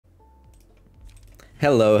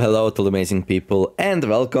Hello to all amazing people, and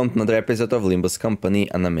welcome to another episode of Limbus Company,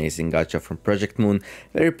 an amazing gacha from Project Moon,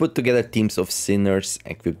 where we put together teams of sinners,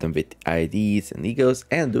 equip them with IDs and E.G.Os,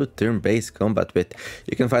 and do turn-based combat with.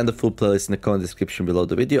 You can find the full playlist in the comment description below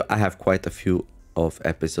the video. I have quite a few of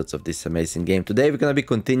episodes of this amazing game. Today we're going to be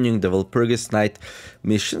continuing the Walpurgis Night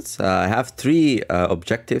missions. I have three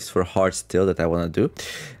objectives for hard still that I want to do.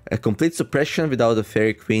 A complete suppression without the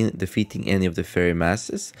Fairy Queen defeating any of the Fairy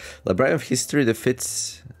Masses. Librarian of History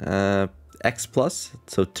defeats X+,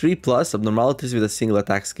 so 3+ abnormalities with a single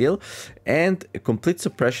attack skill, and a complete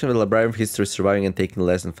suppression with Librarian of History surviving and taking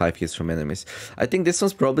less than 5 hits from enemies. I think this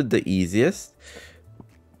one's probably the easiest.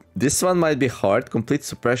 This one might be hard. Complete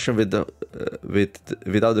suppression with the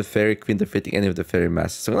without the Fairy Queen defeating any of the Fairy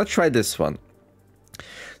Masses. So I'm gonna try this one.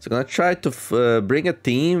 So I'm gonna try to bring a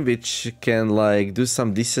team which can like do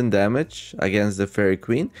some decent damage against the Fairy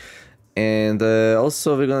Queen, and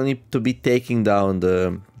also we're gonna need to be taking down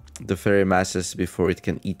the Fairy Masses before it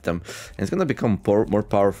can eat them. And it's gonna become more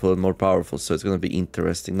powerful and more powerful. So it's gonna be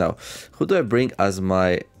interesting. Now, who do I bring as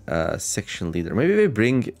my section leader? Maybe we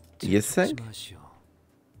bring Yeseng.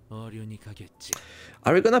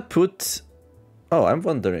 Are we gonna put... Oh, I'm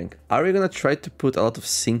wondering. Are we gonna try to put a lot of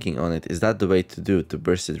sinking on it? Is that the way to do it? To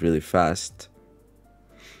burst it really fast?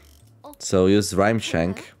 So use Rhyme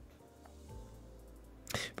Shank.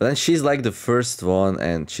 But then she's like the first one,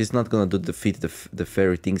 and she's not gonna defeat the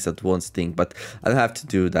fairy things at once thing. But I'll have to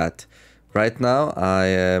do that. Right now,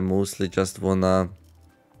 I mostly just wanna...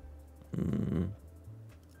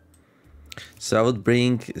 So I would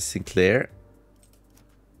bring Sinclair.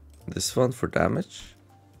 This one for damage.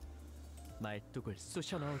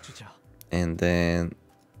 And then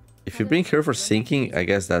if you bring her for sinking, I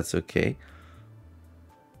guess that's okay.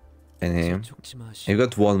 And him. You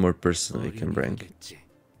got one more person we can bring.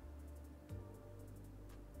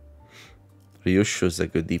 Ryushu's a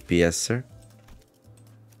good DPSer.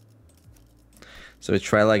 So we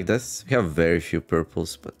try like this. We have very few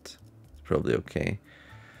purples, but it's probably okay.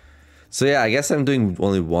 So yeah, I guess I'm doing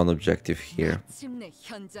only one objective here.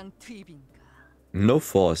 No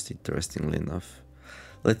Faust, interestingly enough.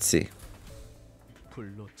 Let's see.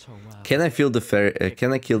 Can I kill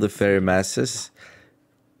the fairy masses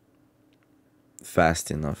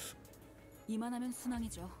fast enough?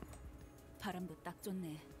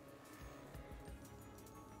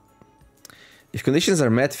 If conditions are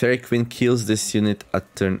met, Fairy Queen kills this unit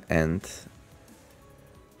at turn end.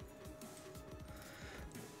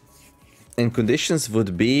 And conditions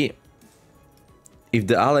would be, if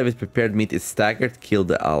the ally with prepared meat is staggered, kill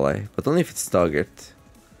the ally, but only if it's staggered.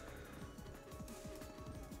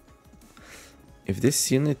 If this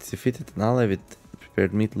unit defeated an ally with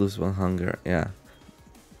prepared meat, lose 1 hunger. Yeah.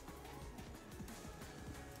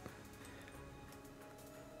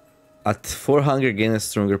 At 4 hunger, gain a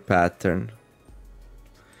stronger pattern.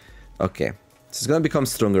 Okay, so it's gonna become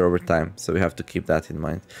stronger over time, so we have to keep that in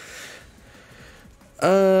mind.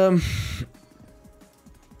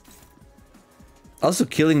 Also,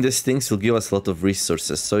 killing these things will give us a lot of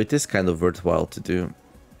resources, so it is kind of worthwhile to do.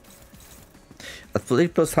 At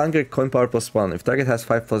bleed plus hunger, coin power plus 1. If target has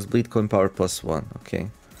 5+ bleed, coin power plus 1.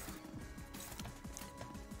 Okay.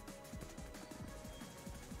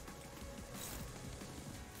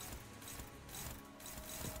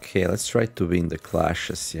 Okay, let's try to win the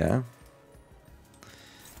clashes, yeah?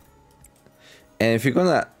 And if you're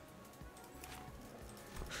gonna...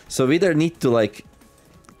 So we either need to like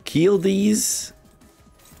kill these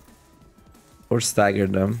or stagger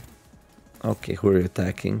them. Okay, who are you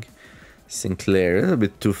attacking? Sinclair, a little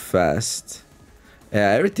bit too fast.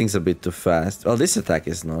 Yeah, everything's a bit too fast. Well, this attack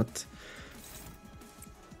is not.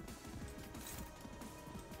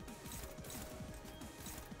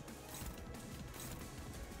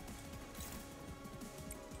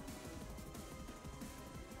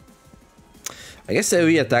 I guess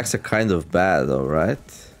AoE attacks are kind of bad though, right?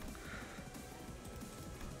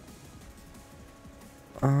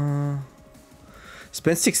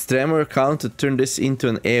 Spend 6 tremor count to turn this into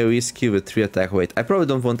an AoE skill with 3 attack weight. I probably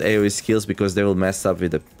don't want AoE skills because they will mess up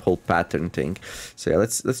with the whole pattern thing. So yeah,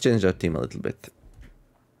 let's change our team a little bit.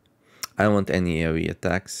 I don't want any AoE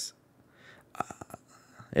attacks.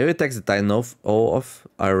 AoE attacks that I know of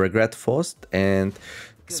are Regret Faust and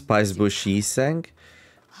Spice Bush Yiseng.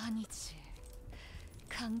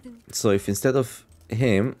 So if instead of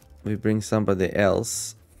him we bring somebody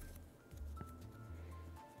else,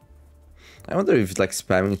 I wonder if like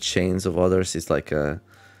spamming chains of others is like a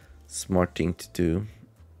smart thing to do.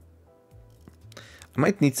 I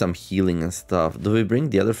might need some healing and stuff. Do we bring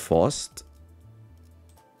the other Faust?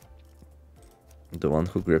 The one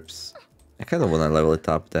who grips. I kind of want to level it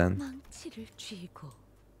up then.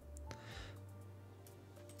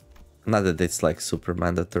 Not that it's like super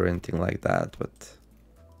mandatory or anything like that, but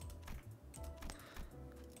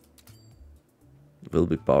will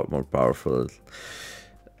be more powerful.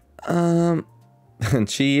 And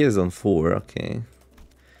she is on 4, okay.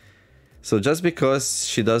 So just because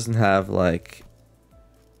she doesn't have like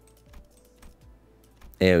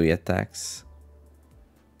area attacks,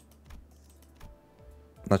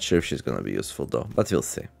 not sure if she's gonna be useful though, but we'll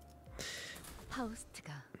see.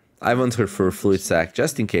 I want her for Fluid Sac,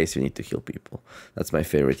 just in case we need to heal people. That's my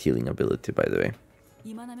favorite healing ability, by the way.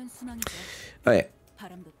 Oh, yeah.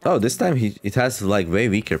 Oh, this time it has like way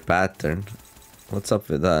weaker pattern. What's up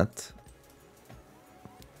with that?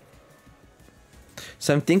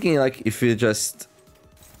 So I'm thinking like if you just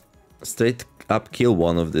straight up kill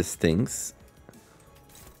one of these things.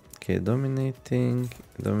 Okay, dominating.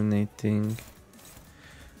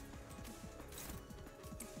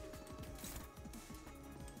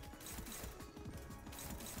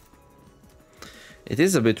 It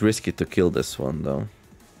is a bit risky to kill this one though.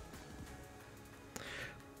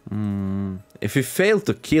 If we fail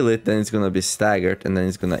to kill it, then it's gonna be staggered and then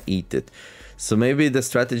it's gonna eat it. So maybe the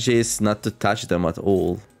strategy is not to touch them at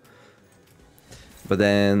all. But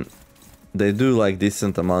then they do like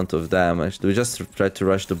decent amount of damage. Do we just try to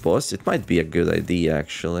rush the boss? It might be a good idea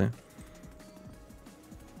actually.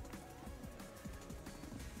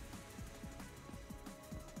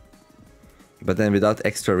 But then without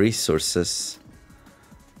extra resources,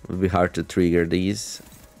 it would be hard to trigger these.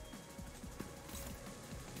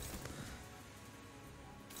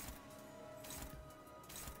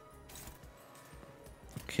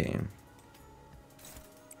 Okay.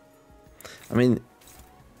 I mean,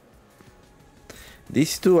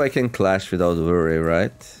 these two I can clash without worry,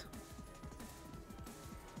 right?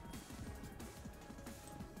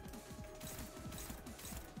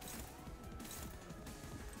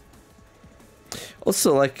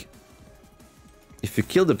 Also, like, if you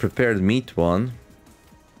kill the prepared meat one,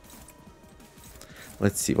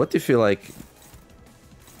 let's see, what if you like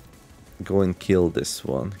go and kill this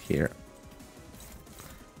one here?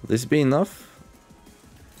 Will this be enough?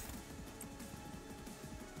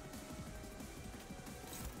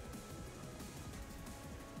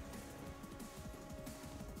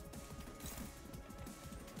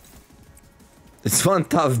 It's one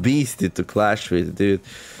tough beastie to clash with, dude.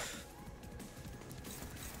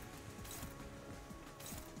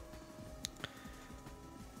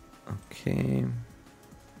 Okay.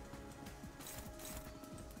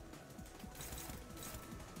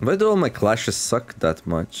 Why do all my clashes suck that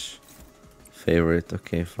much? Favorite,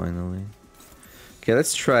 okay, finally. Okay,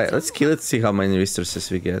 let's try. Let's kill it, see how many resources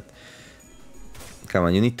we get. Come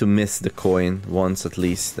on, you need to miss the coin once at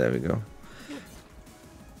least. There we go.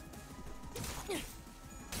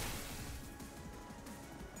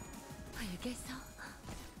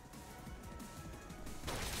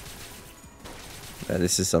 Yeah,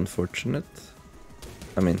 this is unfortunate.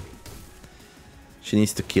 I mean, she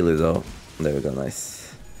needs to kill it though. There we go,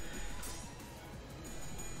 nice.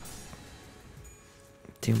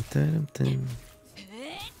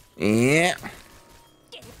 Yeah.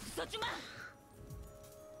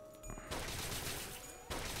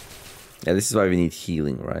 Yeah, this is why we need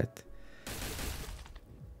healing, right?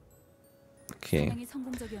 Okay.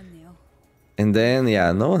 And then,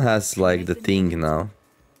 yeah, no one has like the thing now.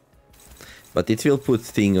 But it will put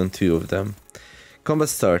thing on 2 of them. Combat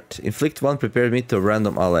start. Inflict 1 prepared meat to a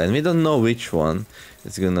random ally. And we don't know which one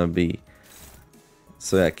it's gonna be.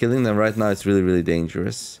 So yeah, killing them right now is really, really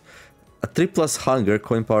dangerous. A 3+ hunger,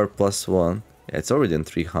 coin power +1. Yeah, it's already on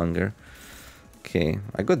 3 hunger. Okay,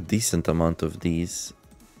 I got decent amount of these.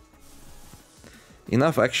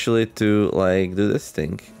 Enough actually to like do this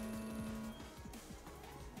thing.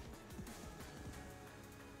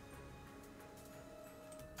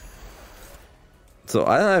 So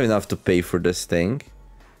I don't have enough to pay for this thing.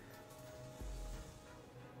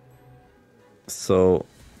 So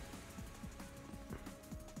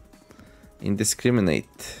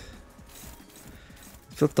indiscriminate.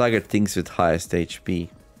 It will target things with highest HP.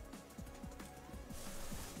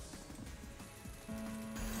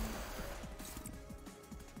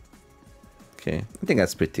 Okay, I think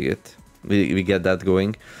that's pretty good. We get that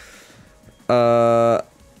going.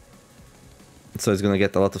 So it's gonna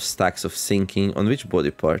get a lot of stacks of sinking. On which body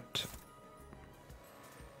part?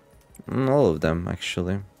 All of them,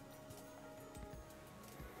 actually.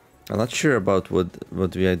 I'm not sure about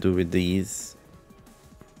what I do with these.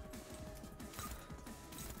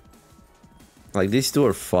 Like, these two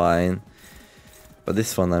are fine. But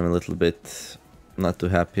this one I'm a little bit not too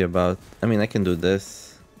happy about. I mean, I can do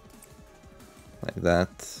this. Like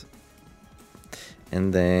that.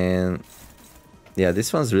 And then... yeah,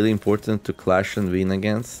 this one's really important to clash and win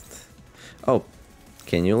against. Oh,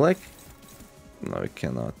 can you like... no, you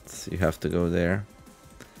cannot. You have to go there.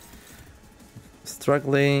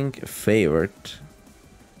 Struggling, favored.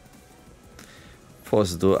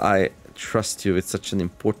 Foss, do I trust you with such an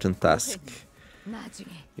important task?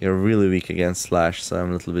 You're really weak against Slash, so I'm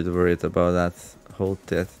a little bit worried about that whole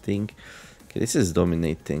thing. Okay, this is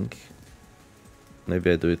dominating.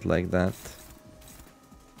 Maybe I do it like that.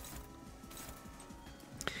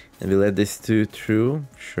 And we let this 2 through,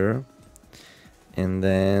 sure. And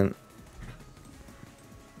then...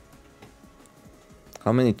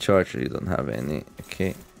 how many charges? You don't have any.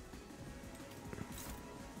 Okay.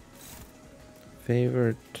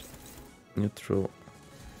 Favored. Neutral.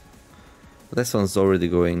 This one's already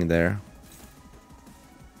going there.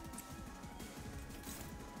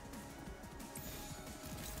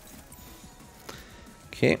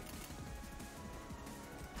 Okay.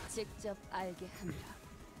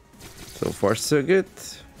 So far so good.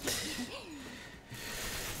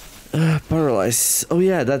 Paralyze. Oh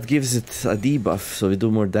yeah, that gives it a debuff, so we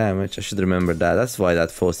do more damage. I should remember that. That's why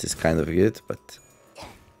that Faust is kind of good, but...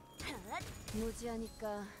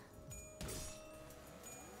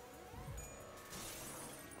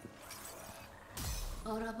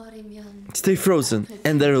 stay frozen,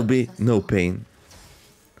 and there will be no pain.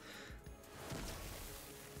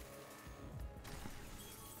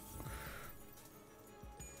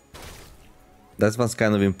 That one's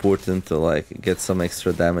kind of important to like get some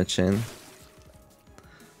extra damage in.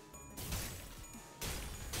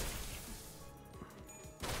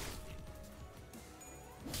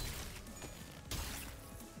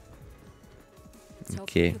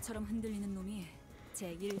 Okay.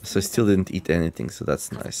 So I still didn't eat anything, so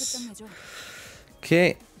that's nice.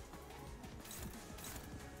 Okay.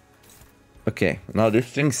 Okay, now this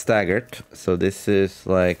thing's staggered, so this is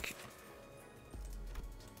like...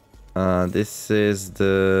 this is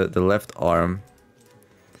the left arm.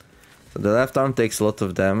 So the left arm takes a lot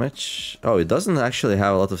of damage. Oh, it doesn't actually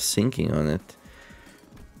have a lot of sinking on it.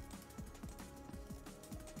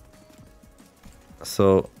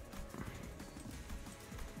 So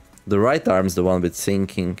the right arm's the one with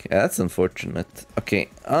sinking. Yeah, that's unfortunate. Okay,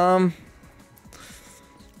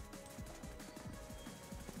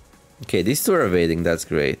 okay, these two are evading, that's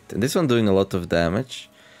great. And this one doing a lot of damage.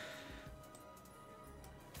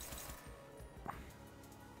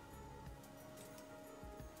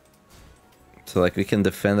 So like we can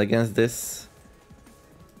defend against this.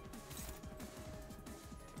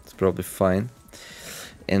 It's probably fine.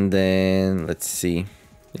 And then let's see.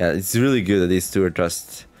 Yeah, it's really good that these two are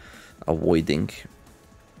just avoiding.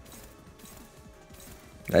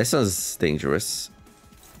 This one's dangerous.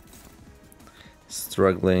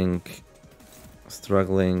 Struggling.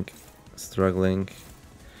 Struggling. Struggling.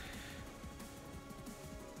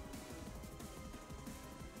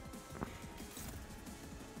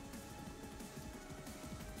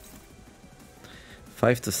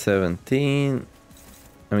 Five to 17.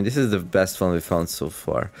 I mean, this is the best one we found so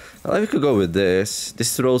far. Well, we could go with this.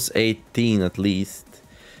 This rolls 18 at least.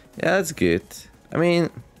 Yeah, that's good. I mean...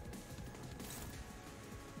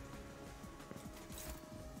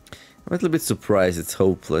 I'm a little bit surprised it's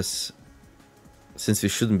hopeless. Since we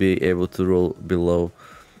shouldn't be able to roll below.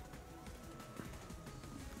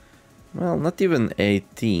 Well, not even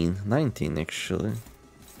 18. 19 actually.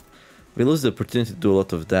 We lose the opportunity to do a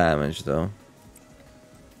lot of damage though.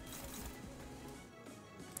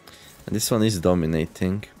 And this one is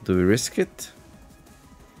dominating. Do we risk it?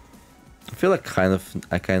 I feel like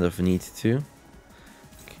I kind of need to.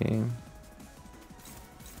 Okay.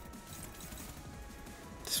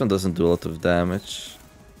 This one doesn't do a lot of damage.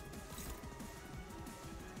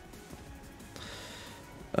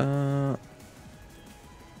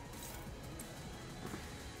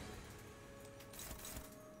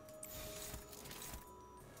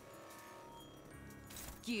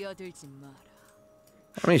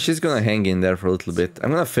 I mean, she's gonna hang in there for a little bit.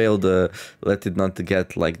 I'm gonna fail the let it not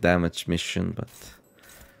get like damage mission, but...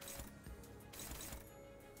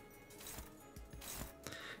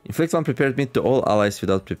 Inflict one prepared meat to all allies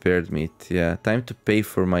without prepared meat. Yeah, time to pay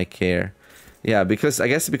for my care. Yeah, because I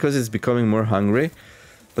guess because it's becoming more hungry.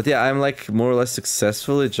 But yeah, I'm like more or less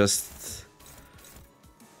successfully just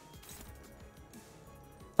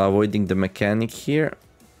avoiding the mechanic here.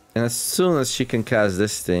 And as soon as she can cast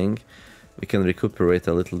this thing, we can recuperate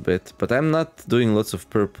a little bit. But I'm not doing lots of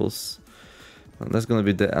purples. That's gonna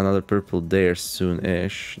be another purple there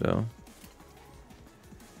soon-ish, though.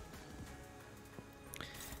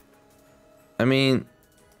 I mean,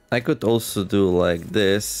 I could also do like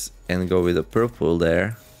this and go with a purple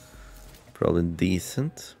there. Probably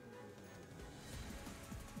decent.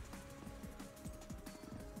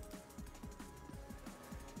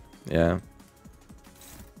 Yeah.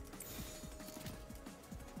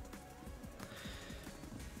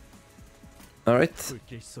 All right.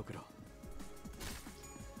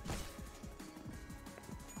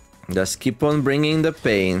 Just keep on bringing the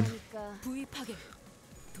pain.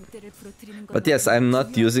 But yes, I'm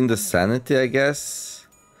not using the sanity, I guess.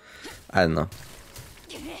 I don't know.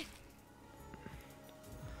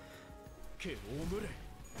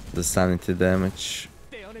 The sanity damage.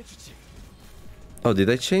 Oh, did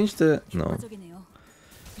I change the... No.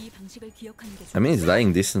 I mean, it's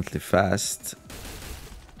dying decently fast.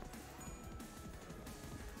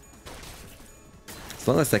 As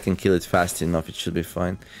long as I can kill it fast enough, it should be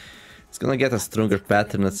fine. It's gonna get a stronger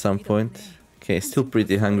pattern at some point. Okay, still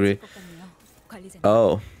pretty hungry.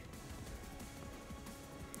 Oh.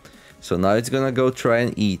 So now it's gonna go try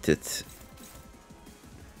and eat it.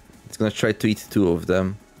 It's gonna try to eat two of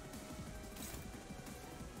them.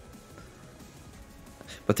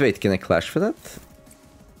 But wait, can I clash for that?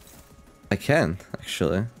 I can,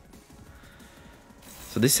 actually.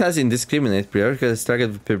 So this has indiscriminate prioritize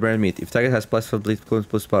target with prepared meat. If target has plus 5 bleed coin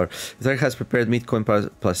plus power. If target has prepared meat, coin power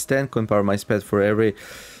plus 10, coin power minus pet for every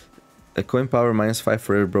coin power minus 5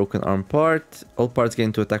 for every broken arm part. All parts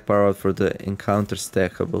gain 2 attack power out for the encounter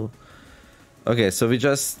stackable. Okay, so we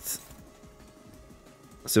just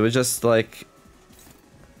like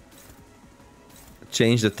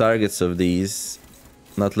change the targets of these,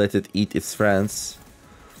 not let it eat its friends.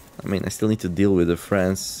 I mean, I still need to deal with the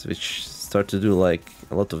friends, which start to do like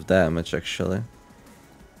a lot of damage actually.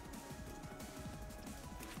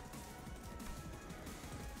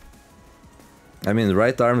 I mean,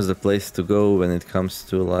 right arm is the place to go when it comes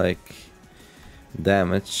to like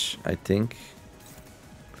damage, I think.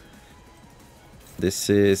 This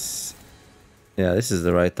is... yeah, this is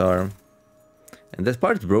the right arm. And that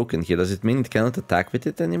part's broken here. Does it mean it cannot attack with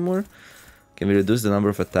it anymore? Can we reduce the number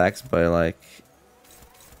of attacks by like...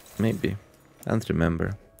 maybe. I don't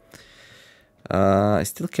remember. I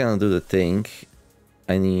still cannot do the thing.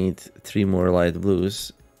 I need 3 more light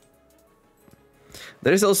blues.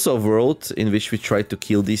 There is also a world in which we try to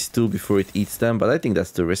kill these two before it eats them, but I think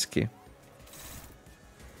that's too risky.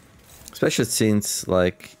 Especially since,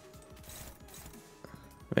 like...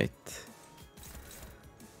 wait.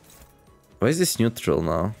 Why is this neutral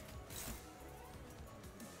now?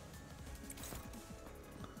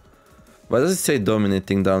 Why does it say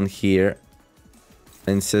dominating down here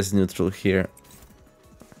and it says neutral here?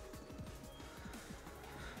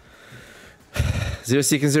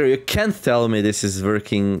 060, you can't tell me this is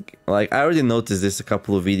working. Like, I already noticed this a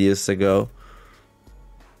couple of videos ago.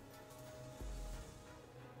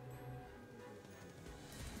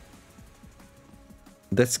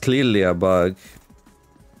 That's clearly a bug.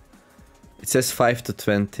 It says 5 to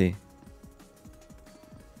 20.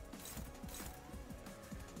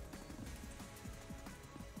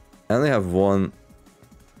 I only have 1.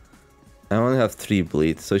 I only have 3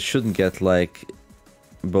 bleed, so it shouldn't get like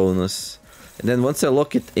bonus. And then once I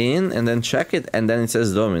lock it in and then check it, and then it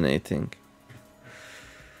says dominating.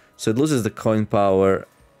 So it loses the coin power.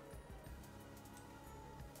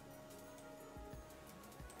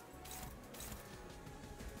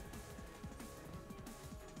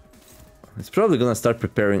 It's probably gonna start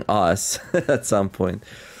preparing us at some point.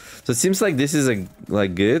 So it seems like this is a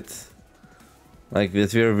like good. Like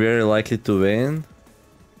that we're very likely to win.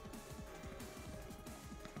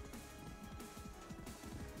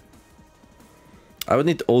 I would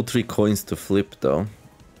need all 3 coins to flip though.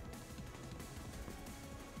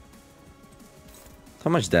 How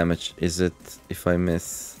much damage is it if I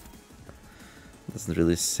miss? Doesn't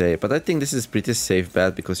really say, but I think this is pretty safe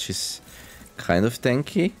bet because she's kind of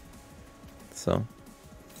tanky. So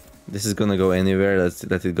this is gonna go anywhere. Let's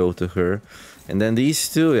let it go to her. And then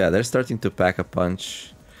these two, yeah, they're starting to pack a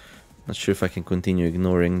punch. Not sure if I can continue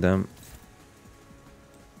ignoring them.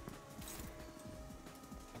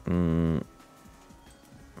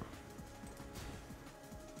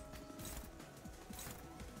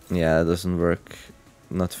 Yeah, it doesn't work.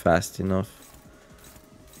 Not fast enough.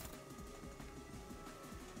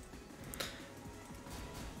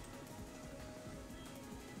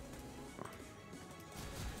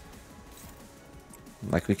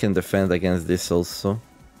 Like, we can defend against this also.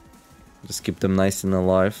 Just keep them nice and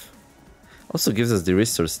alive. Also gives us the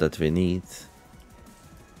resource that we need.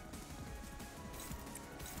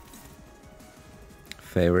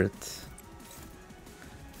 Favorite.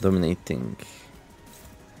 Dominating.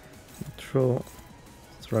 Control.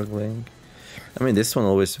 Struggling. I mean, this one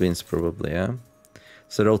always wins probably, yeah?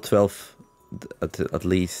 So roll 12 at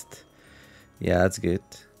least. Yeah, that's good.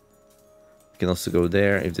 You can also go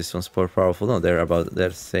there if this one's more powerful. No,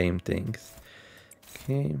 they're same things.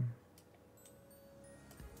 Okay.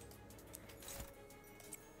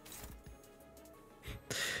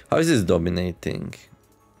 How is this dominating?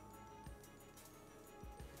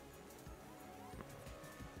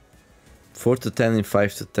 Four to 10 and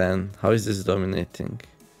 5 to 10. How is this dominating?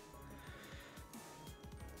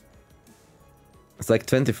 It's like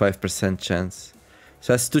 25% chance.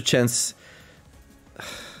 So that's 2 chance.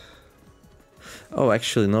 Oh,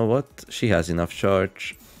 actually, you know what? She has enough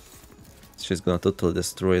charge. She's gonna totally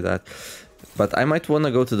destroy that. But I might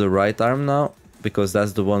wanna go to the right arm now, because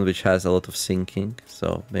that's the one which has a lot of sinking.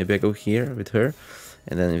 So maybe I go here with her,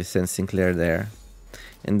 and then we send Sinclair there.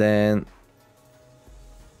 And then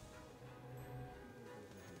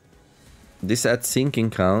this adds sinking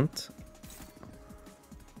count.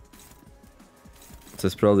 So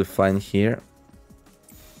it's probably fine here.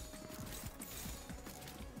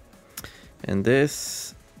 And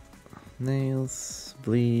this nails,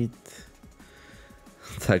 bleed.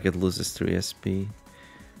 Target loses 3 SP.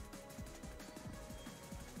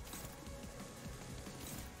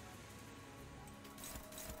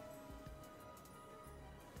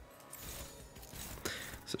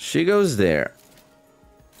 So she goes there.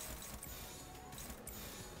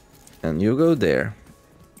 And you go there.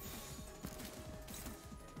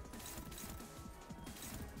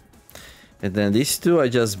 And then these two I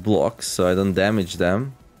just block so I don't damage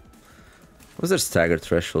them. What's their stagger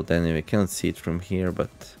threshold anyway? Cannot see it from here, but...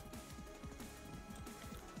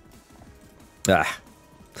 Ah!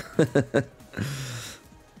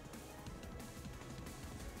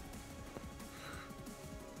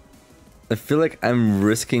 I feel like I'm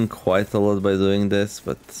risking quite a lot by doing this,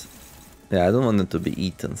 but... Yeah, I don't want it to be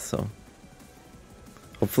eaten, so...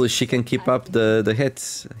 Hopefully she can keep up the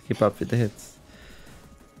hits. Keep up with the hits.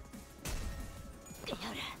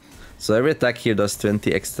 So every attack here does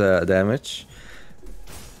 20 extra damage.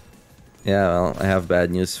 Yeah, well, I have bad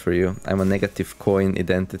news for you. I'm a negative coin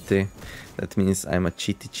identity. That means I'm a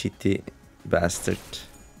cheaty bastard.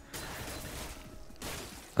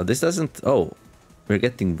 Oh, this doesn't... Oh, we're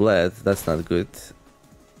getting bled. That's not good.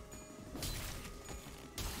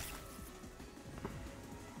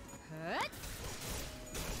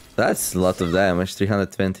 That's a lot of damage,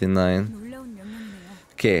 329.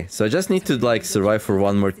 Okay, so I just need to like survive for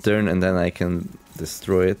one more turn and then I can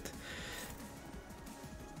destroy it.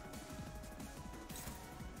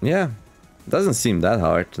 Yeah, doesn't seem that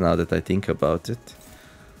hard now that I think about it.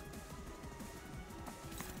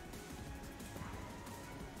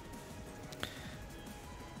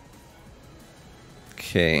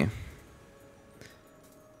 Okay.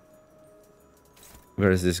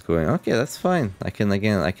 Where is this going? Okay, that's fine. I can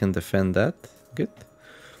defend that. Good.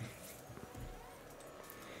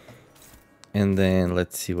 And then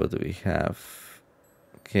let's see, what do we have?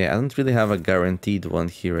 Okay, I don't really have a guaranteed one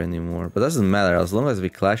here anymore, but doesn't matter, as long as we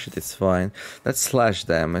clash it, it's fine. That's slash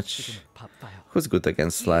damage. Who's good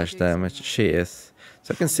against slash damage? She is.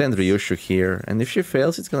 So I can send Ryushu here, and if she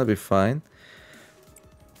fails, it's gonna be fine.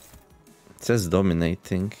 It says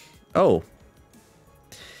dominating. Oh!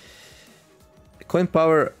 Coin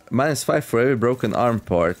power -5 for every broken arm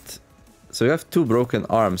part. So you have 2 broken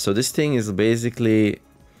arms, so this thing is basically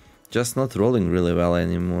just not rolling really well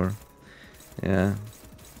anymore. Yeah.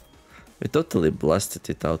 We totally blasted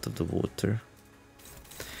it out of the water.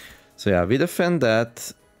 So yeah, we defend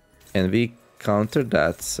that and we counter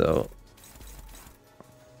that, so...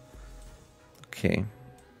 Okay.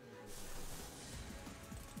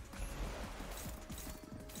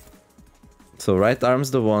 So right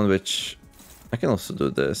arm's the one which... I can also do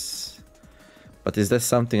this. But is that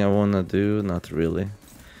something I wanna do? Not really.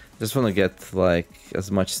 Just wanna get like as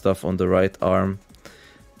much stuff on the right arm.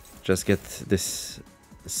 Just get this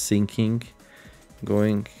sinking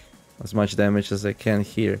going. As much damage as I can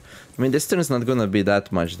here. I mean, this turn is not gonna be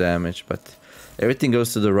that much damage, but everything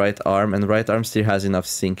goes to the right arm, and right arm still has enough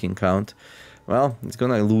sinking count. Well, it's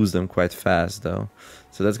gonna lose them quite fast though.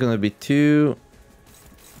 So that's gonna be 2.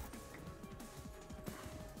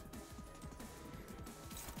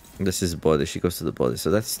 This is body, she goes to the body.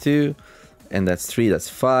 So that's 2, and that's 3, that's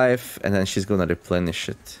 5, and then she's gonna replenish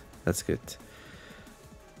it. That's good.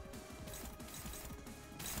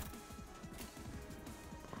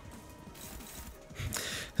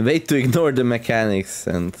 Way to ignore the mechanics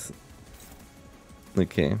and...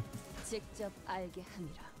 Okay.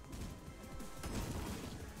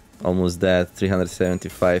 Almost dead,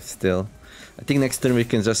 375 still. I think next turn we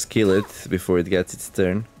can just kill it before it gets its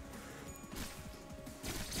turn.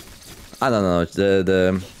 I don't know,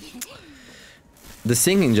 The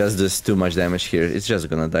singing just does too much damage here. It's just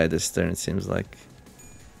gonna die this turn, it seems like.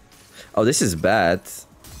 Oh, this is bad.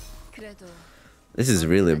 This is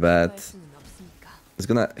really bad. It's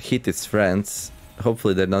gonna hit its friends.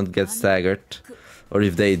 Hopefully they don't get staggered. Or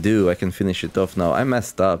if they do, I can finish it off now. I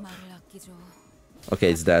messed up.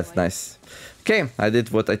 Okay, it's dead. Nice. Okay, I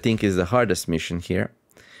did what I think is the hardest mission here.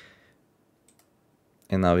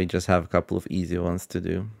 And now we just have a couple of easy ones to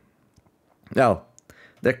do. Well,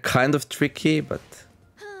 they're kind of tricky, but...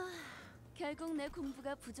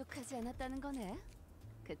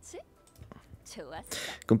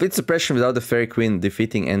 Complete suppression without the Fairy Queen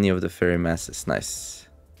defeating any of the Fairy Masses. Nice.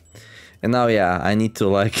 And now, yeah, I need to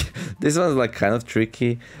like... This one's like kind of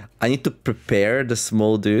tricky. I need to prepare the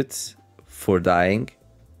small dudes for dying.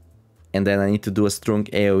 And then I need to do a strong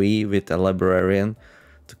AoE with a Librarian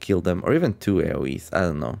to kill them. Or even 2 AoEs, I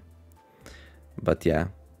don't know. But yeah.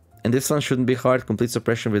 And this one shouldn't be hard. Complete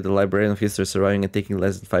suppression with the Librarian of History surviving and taking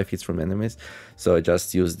less than 5 hits from enemies. So I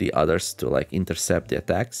just use the others to like intercept the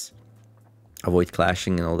attacks. Avoid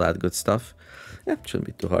clashing and all that good stuff. Yeah, shouldn't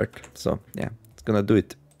be too hard. So yeah, it's gonna do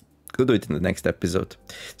it. Go do it in the next episode.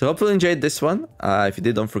 So hopefully you enjoyed this one. If you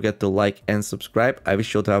did, don't forget to like and subscribe. I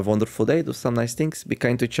wish you all to have a wonderful day. Do some nice things. Be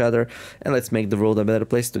kind to each other. And let's make the world a better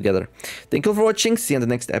place together. Thank you for watching. See you in the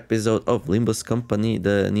next episode of Limbus Company.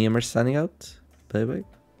 TheNeomare signing out. Bye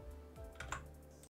bye.